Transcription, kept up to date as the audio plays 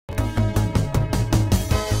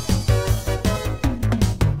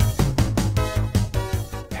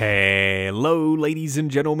Hello ladies and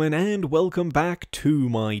gentlemen, and welcome back to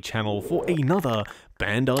my channel for another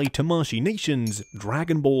Bandai Tamashii Nations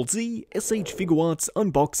Dragon Ball Z S.H.Figuarts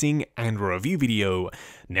unboxing and review video.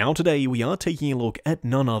 Now today we are taking a look at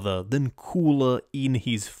none other than Cooler in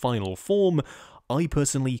his final form. I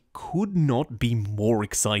personally could not be more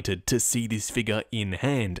excited to see this figure in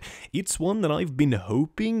hand. It's one that I've been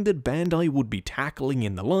hoping that Bandai would be tackling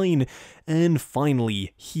in the line, and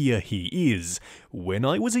finally, here he is. When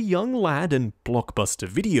I was a young lad and Blockbuster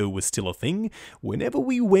Video was still a thing, whenever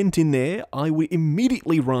we went in there, I would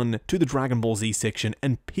immediately run to the Dragon Ball Z section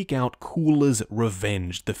and pick out Cooler's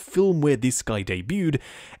Revenge, the film where this guy debuted,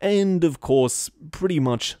 and of course, pretty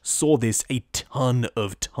much saw this a ton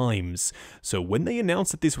of times. So when they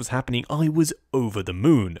announced that this was happening, I was over the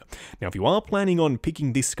moon. Now, if you are planning on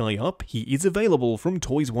picking this guy up, he is available from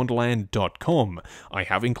toyswonderland.com. I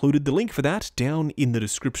have included the link for that down in the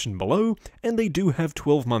description below, and they do have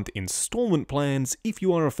 12-month installment plans if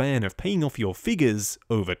you are a fan of paying off your figures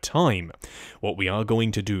over time. What we are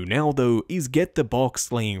going to do now, though, is get the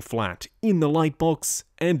box laying flat in the light box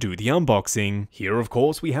and do the unboxing. Here, of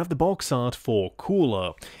course, we have the box art for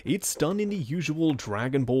Cooler. It's done in the usual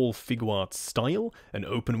Dragon Ball Figuarts style, an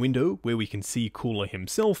open window where we can see Cooler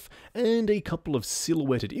himself, and a couple of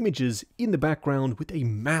silhouetted images in the background with a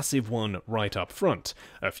massive one right up front,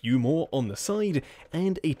 a few more on the side,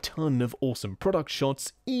 and a ton of awesome product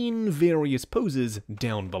shots in various poses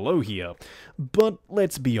down below here. But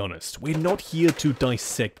let's be honest, we're not here to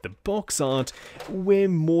dissect the box art, we're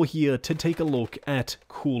more here to take a look at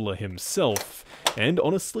Cooler himself. And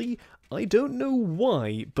honestly, I don't know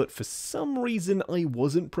why, but for some reason I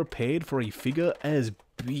wasn't prepared for a figure as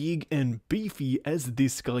big and beefy as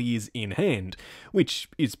this guy is in hand, which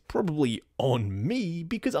is probably on me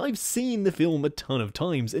because I've seen the film a ton of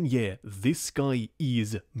times, and yeah, this guy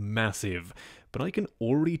is massive. But I can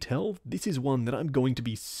already tell this is one that I'm going to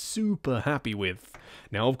be super happy with.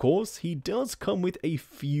 Now, of course, he does come with a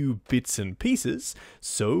few bits and pieces,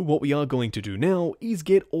 so what we are going to do now is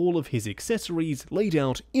get all of his accessories laid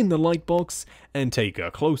out in the light box and take a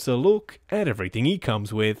closer look at everything he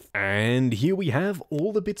comes with. And here we have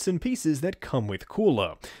all the bits and pieces that come with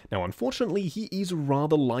Cooler. Now, unfortunately, he is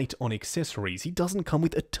rather light on accessories. He doesn't come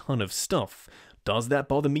with a ton of stuff. Does that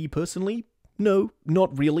bother me personally? No,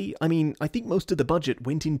 not really. I mean, I think most of the budget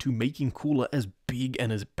went into making Cooler as big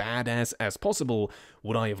and as badass as possible.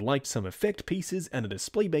 Would I have liked some effect pieces and a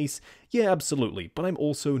display base? Yeah, absolutely, but I'm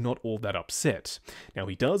also not all that upset. Now,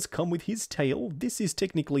 he does come with his tail. This is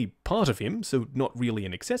technically part of him, so not really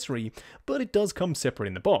an accessory, but it does come separate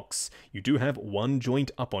in the box. You do have one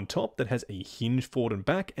joint up on top that has a hinge forward and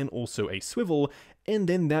back and also a swivel, and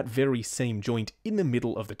then that very same joint in the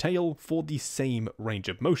middle of the tail for the same range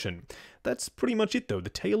of motion. That's pretty much it though. The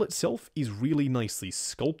tail itself is really nicely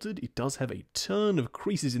sculpted. It does have a ton of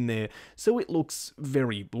creases in there, so it looks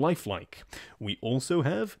very lifelike. We also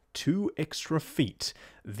have 2 extra feet.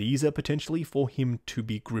 These are potentially for him to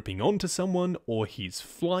be gripping onto someone, or he's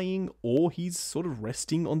flying, or he's sort of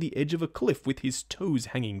resting on the edge of a cliff with his toes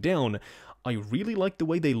hanging down. I really like the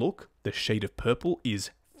way they look. The shade of purple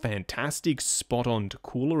is fantastic, spot on to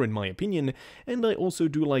Cooler in my opinion, and I also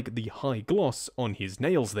do like the high gloss on his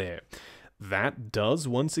nails there. That does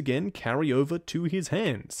once again carry over to his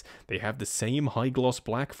hands. They have the same high gloss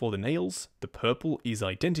black for the nails, the purple is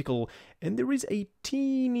identical, and there is a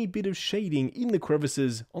teeny bit of shading in the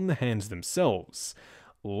crevices on the hands themselves.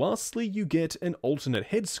 Lastly, you get an alternate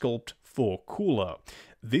head sculpt for Cooler.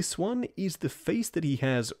 This one is the face that he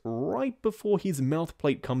has right before his mouth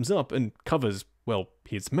plate comes up and covers, well,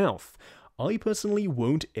 his mouth. I personally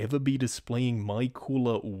won't ever be displaying my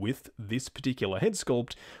Cooler with this particular head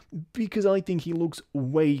sculpt because I think he looks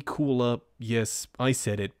way cooler, yes, I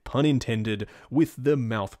said it, pun intended, with the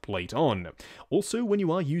mouth plate on. Also, when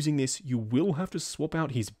you are using this, you will have to swap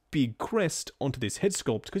out his big crest onto this head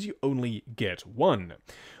sculpt because you only get one.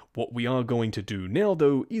 What we are going to do now,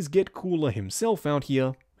 though, is get Cooler himself out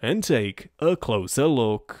here and take a closer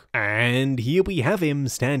look. And here we have him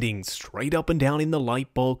standing straight up and down in the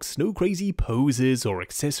light box, no crazy poses or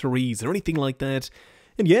accessories or anything like that.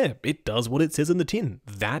 And yeah, it does what it says on the tin.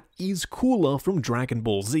 That is Cooler from Dragon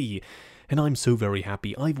Ball Z. And I'm so very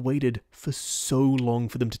happy. I've waited for so long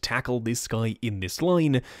for them to tackle this guy in this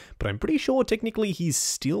line, but I'm pretty sure technically he's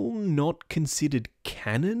still not considered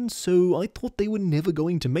canon, so I thought they were never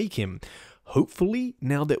going to make him. Hopefully,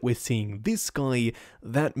 now that we're seeing this guy,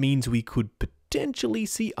 that means we could potentially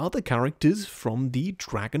see other characters from the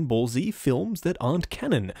Dragon Ball Z films that aren't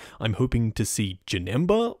canon. I'm hoping to see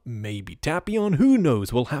Janemba, maybe Tapion, who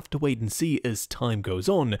knows, we'll have to wait and see as time goes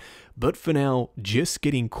on. But for now, just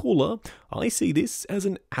getting cooler, I see this as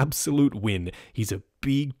an absolute win. He's a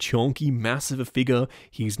big, chunky, massive figure,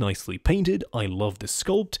 he's nicely painted, I love the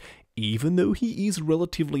sculpt. Even though he is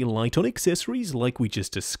relatively light on accessories like we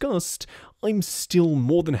just discussed, I'm still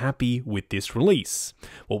more than happy with this release.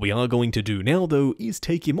 What we are going to do now though is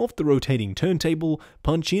take him off the rotating turntable,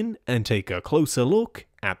 punch in, and take a closer look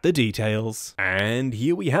at the details. And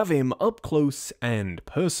here we have him up close and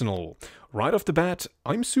personal. Right off the bat,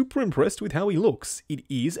 I'm super impressed with how he looks. It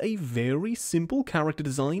is a very simple character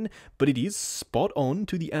design, but it is spot on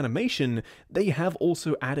to the animation. They have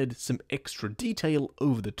also added some extra detail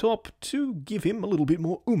over the top to give him a little bit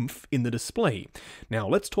more oomph in the display. Now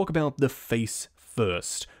let's talk about the face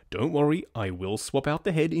first. Don't worry, I will swap out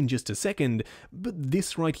the head in just a second, but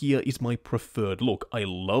this right here is my preferred look. I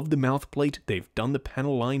love the mouth plate, they've done the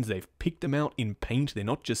panel lines, they've picked them out in paint, they're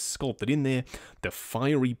not just sculpted in there, the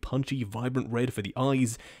fiery, punchy, vibrant red for the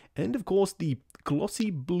eyes, and of course the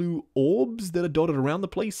glossy blue orbs that are dotted around the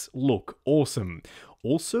place look awesome.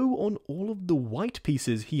 Also, on all of the white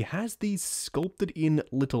pieces, he has these sculpted in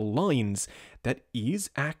little lines that is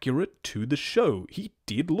accurate to the show. He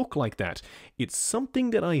did look like that. It's something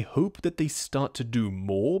that I hope that they start to do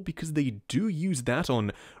more, because they do use that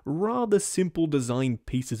on rather simple design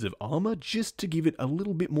pieces of armor just to give it a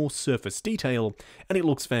little bit more surface detail, and it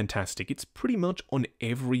looks fantastic. It's pretty much on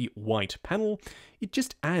every white panel. It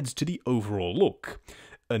just adds to the overall look.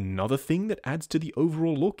 Another thing that adds to the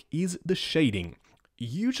overall look is the shading.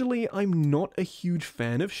 Usually I'm not a huge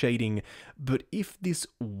fan of shading, but if this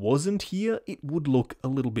wasn't here, it would look a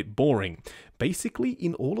little bit boring. Basically,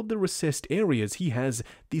 in all of the recessed areas, he has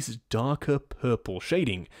this darker purple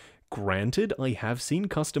shading. Granted, I have seen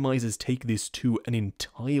customizers take this to an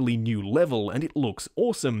entirely new level, and it looks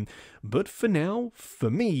awesome, but for now, for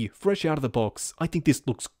me, fresh out of the box, I think this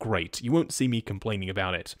looks great. You won't see me complaining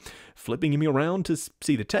about it. Flipping him around to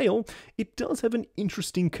see the tail, it does have an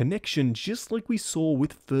interesting connection, just like we saw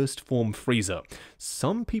with First Form Frieza.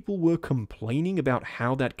 Some people were complaining about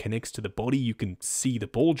how that connects to the body. You can see the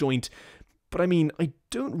ball joint, but I mean, I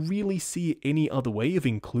don't really see any other way of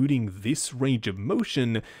including this range of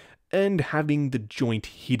motion and having the joint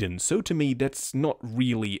hidden, so to me that's not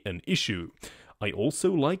really an issue. I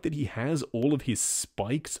also like that he has all of his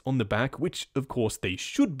spikes on the back, which of course they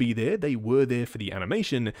should be there, they were there for the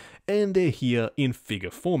animation, and they're here in figure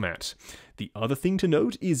format. The other thing to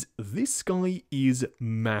note is this guy is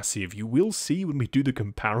massive. You will see when we do the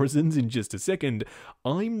comparisons in just a second.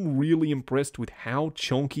 I'm really impressed with how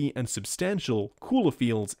chunky and substantial Cooler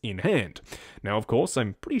feels in hand. Now of course,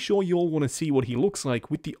 I'm pretty sure you all want to see what he looks like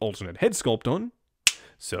with the alternate head sculpt on.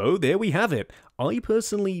 So there we have it. I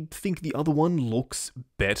personally think the other one looks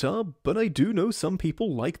better, but I do know some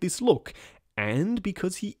people like this look. And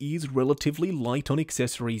because he is relatively light on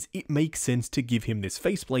accessories, it makes sense to give him this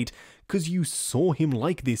faceplate, because you saw him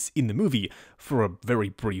like this in the movie, for a very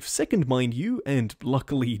brief second mind you, and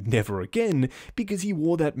luckily never again, because he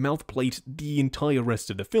wore that mouth plate the entire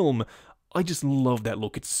rest of the film. I just love that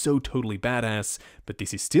look, it's so totally badass, but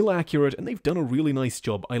this is still accurate and they've done a really nice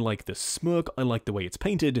job. I like the smirk, I like the way it's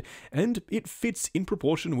painted, and it fits in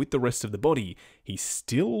proportion with the rest of the body. He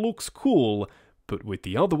still looks cool, but with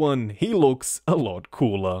the other one, he looks a lot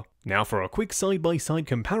cooler. Now for a quick side-by-side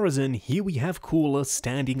comparison, here we have Cooler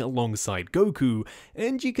standing alongside Goku,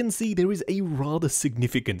 and you can see there is a rather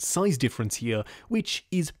significant size difference here, which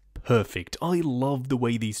is perfect. I love the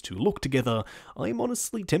way these two look together. I'm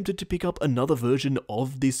honestly tempted to pick up another version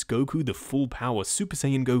of this Goku, the full power Super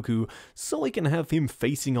Saiyan Goku, so I can have him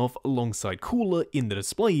facing off alongside Cooler in the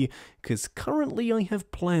display, because currently I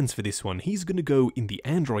have plans for this one. He's gonna go in the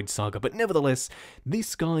Android saga, but nevertheless,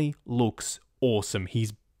 this guy looks awesome.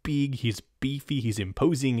 He's big, he's beefy, he's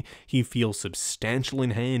imposing, he feels substantial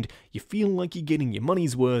in hand, you feel like you're getting your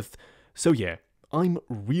money's worth. So yeah, I'm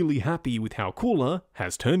really happy with how Cooler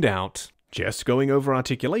has turned out. Just going over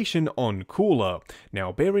articulation on Cooler.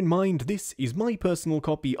 Now bear in mind this is my personal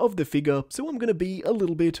copy of the figure, so I'm going to be a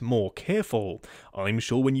little bit more careful. I'm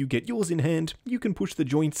sure when you get yours in hand, you can push the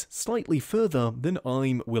joints slightly further than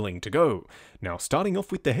I'm willing to go. Now starting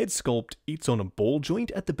off with the head sculpt, it's on a ball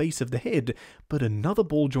joint at the base of the head, but another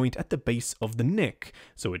ball joint at the base of the neck,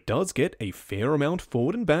 so it does get a fair amount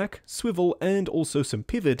forward and back, swivel, and also some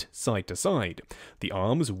pivot side to side. The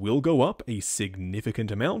arms will go up a significant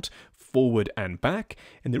amount, forward and back,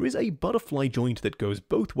 and there is a butterfly joint that goes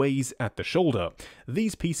both ways at the shoulder.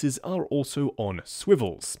 These pieces are also on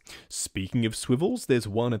swivels. Speaking of swivels, there's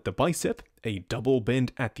one at the bicep a double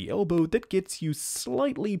bend at the elbow that gets you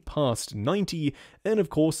slightly past 90, and of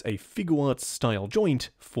course a Figuarts style joint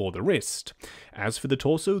for the wrist. As for the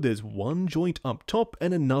torso, there's one joint up top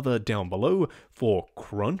and another down below for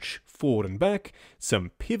crunch, forward and back,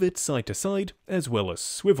 some pivot side to side, as well as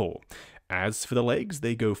swivel. As for the legs,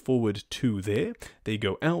 they go forward to there, they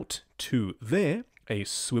go out to there, a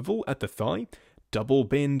swivel at the thigh, double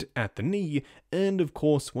bend at the knee, and of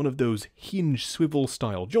course one of those hinge swivel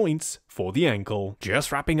style joints for the ankle.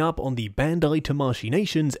 Just wrapping up on the Bandai Tamashii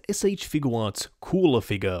Nations S.H.Figuarts cooler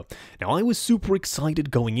figure. Now I was super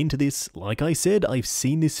excited going into this. Like I said, I've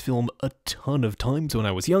seen this film a ton of times when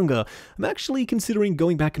I was younger. I'm actually considering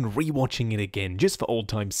going back and rewatching it again just for old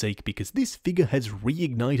time's sake, because this figure has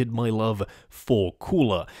reignited my love for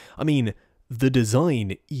cooler. I mean, the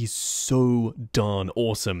design is so darn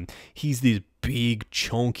awesome. He's this big,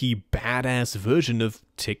 chonky, badass version of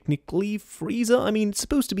technically Frieza. I mean, it's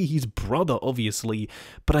supposed to be his brother, obviously,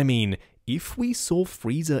 but I mean, if we saw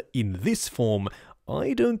Frieza in this form,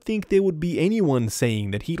 I don't think there would be anyone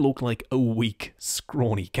saying that he looked like a weak,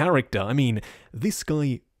 scrawny character. I mean, this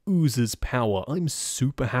guy oozes power. I'm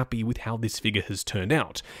super happy with how this figure has turned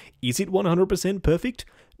out. Is it 100% perfect?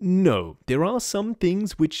 No, there are some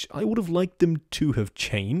things which I would have liked them to have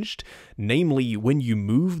changed. Namely, when you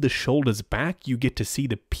move the shoulders back, you get to see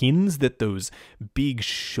the pins that those big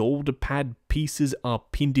shoulder pad pieces are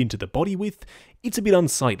pinned into the body with. It's a bit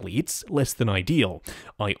unsightly, it's less than ideal.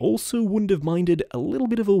 I also wouldn't have minded a little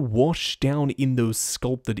bit of a wash down in those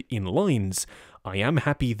sculpted in lines. I am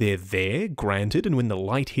happy they're there, granted, and when the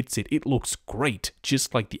light hits it, it looks great,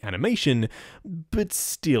 just like the animation, but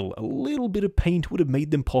still, a little bit of paint would have made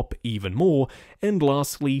them pop even more, and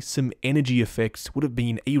lastly, some energy effects would have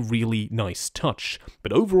been a really nice touch.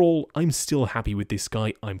 But overall, I'm still happy with this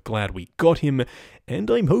guy, I'm glad we got him, and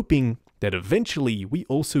I'm hoping that eventually we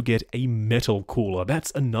also get a metal cooler.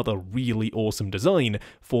 That's another really awesome design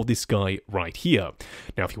for this guy right here.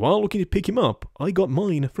 Now, if you are looking to pick him up, I got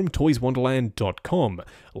mine from toyswonderland.com.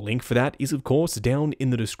 Link for that is, of course, down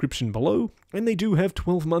in the description below, and they do have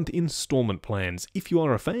 12-month installment plans if you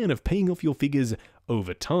are a fan of paying off your figures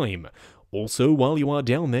over time. Also, while you are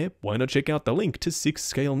down there, why not check out the link to 6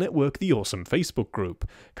 Scale Network, the awesome Facebook group.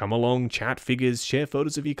 Come along, chat figures, share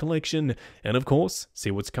photos of your collection, and of course, see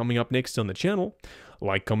what's coming up next on the channel.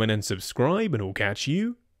 Like, comment, and subscribe, and we'll catch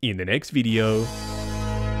you in the next video.